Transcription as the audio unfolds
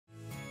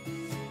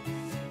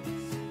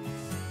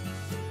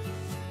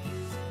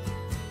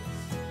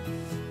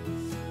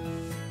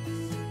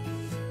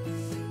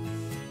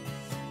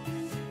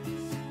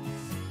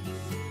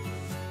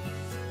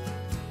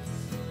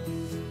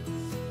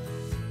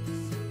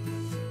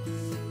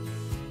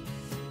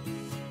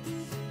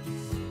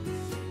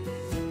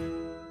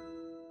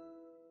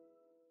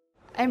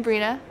I'm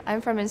Brina.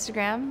 I'm from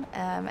Instagram,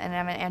 and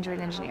I'm an Android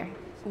engineer.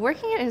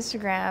 Working at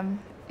Instagram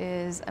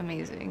is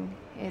amazing.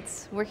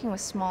 It's working with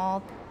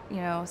small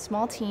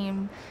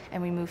team,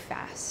 and we move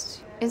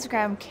fast.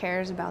 Instagram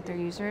cares about their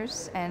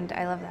users, and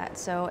I love that.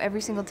 So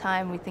every single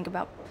time we think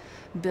about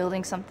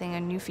building something,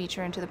 a new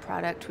feature into the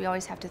product, we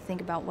always have to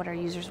think about what our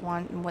users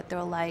want and what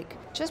they'll like.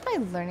 Just by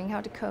learning how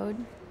to code,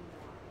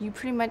 you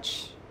pretty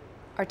much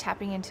are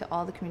tapping into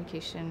all the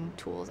communication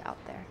tools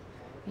out there.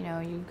 You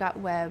know, you've got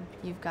web,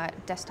 you've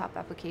got desktop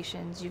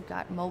applications, you've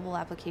got mobile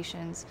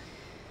applications.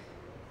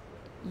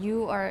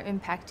 You are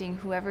impacting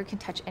whoever can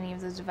touch any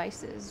of those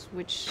devices,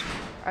 which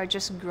are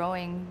just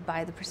growing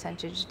by the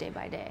percentage day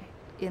by day.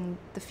 In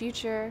the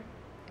future,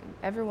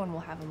 everyone will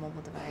have a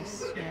mobile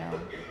device, you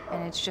know,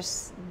 and it's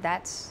just,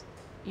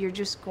 you're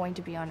just going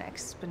to be on an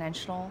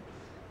exponential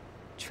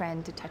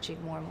trend to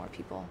touching more and more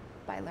people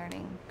by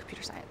learning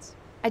computer science.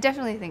 I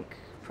definitely think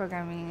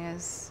programming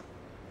is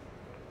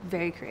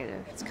very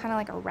creative. It's kind of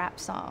like a rap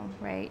song,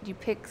 right? You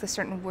pick the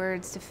certain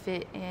words to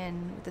fit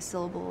in with the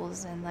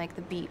syllables and like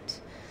the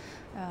beat.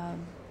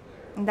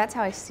 And that's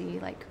how I see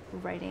like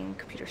writing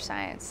computer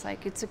science.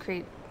 Like it's a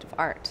creative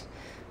art.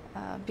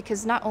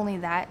 Because not only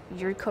that,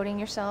 you're coding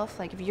yourself.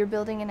 Like if you're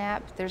building an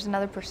app, there's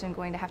another person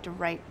going to have to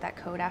write that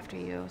code after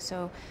you.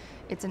 So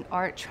it's an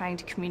art trying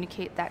to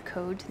communicate that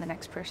code to the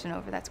next person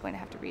over that's going to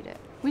have to read it.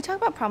 We talk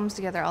about problems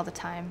together all the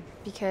time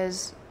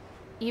because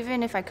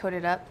even if I code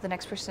it up, the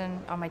next person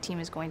on my team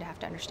is going to have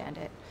to understand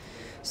it.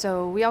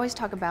 So we always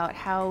talk about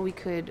how we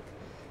could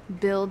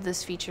build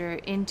this feature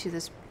into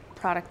this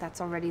product that's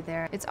already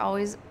there. It's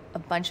always a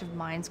bunch of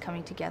minds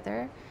coming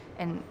together,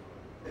 and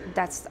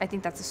I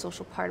think that's the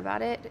social part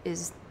about it,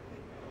 is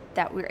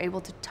that we're able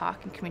to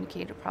talk and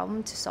communicate a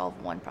problem to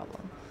solve one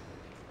problem.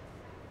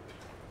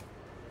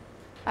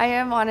 I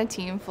am on a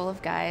team full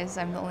of guys.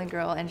 I'm the only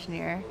girl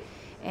engineer,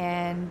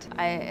 and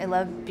I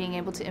love being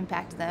able to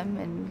impact them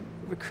and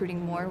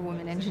recruiting more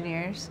women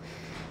engineers.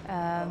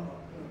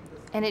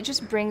 And it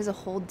just brings a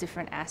whole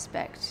different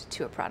aspect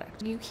to a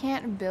product. You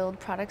can't build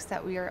products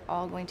that we are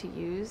all going to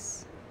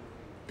use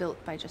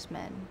built by just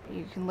men.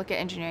 You can look at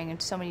engineering in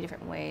so many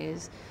different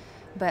ways,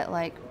 but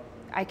like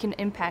I can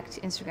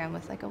impact Instagram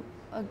with like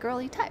a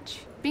girly touch.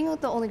 Being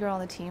the only girl on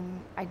the team,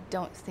 I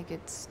don't think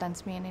it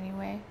stunts me in any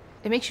way.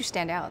 It makes you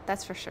stand out,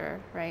 that's for sure,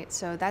 right?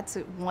 So that's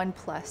one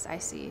plus I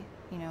see.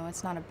 You know,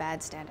 it's not a bad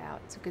standout,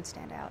 it's a good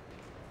standout.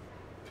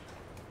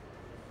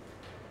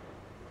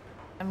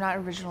 I'm not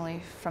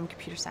originally from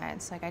computer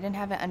science. Like I didn't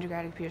have an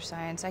undergrad in computer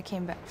science. I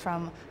came back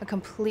from a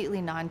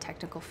completely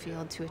non-technical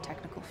field to a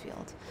technical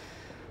field.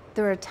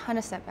 There were a ton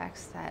of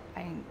setbacks that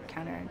I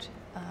encountered.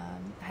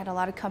 I had a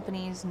lot of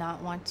companies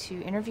not want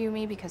to interview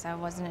me because I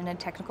wasn't in a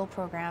technical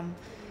program.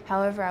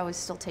 However, I was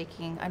still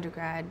taking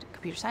undergrad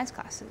computer science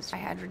classes. I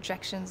had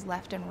rejections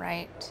left and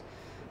right.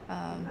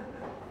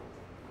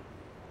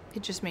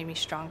 It just made me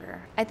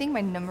stronger. I think my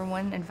number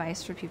one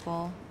advice for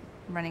people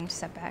running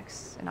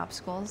setbacks and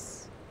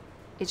obstacles,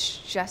 it's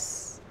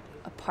just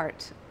a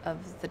part of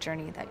the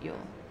journey that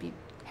you'll be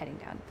heading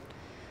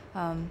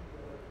down.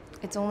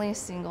 It's only a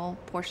single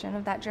portion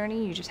of that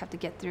journey. You just have to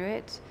get through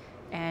it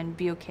and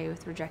be okay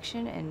with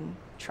rejection and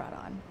trot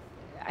on.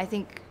 I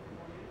think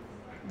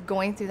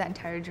going through that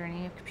entire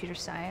journey of computer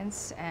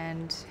science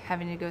and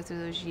having to go through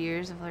those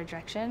years of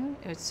rejection,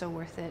 it was so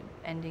worth it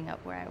ending up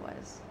where I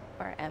was,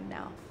 or am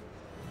now.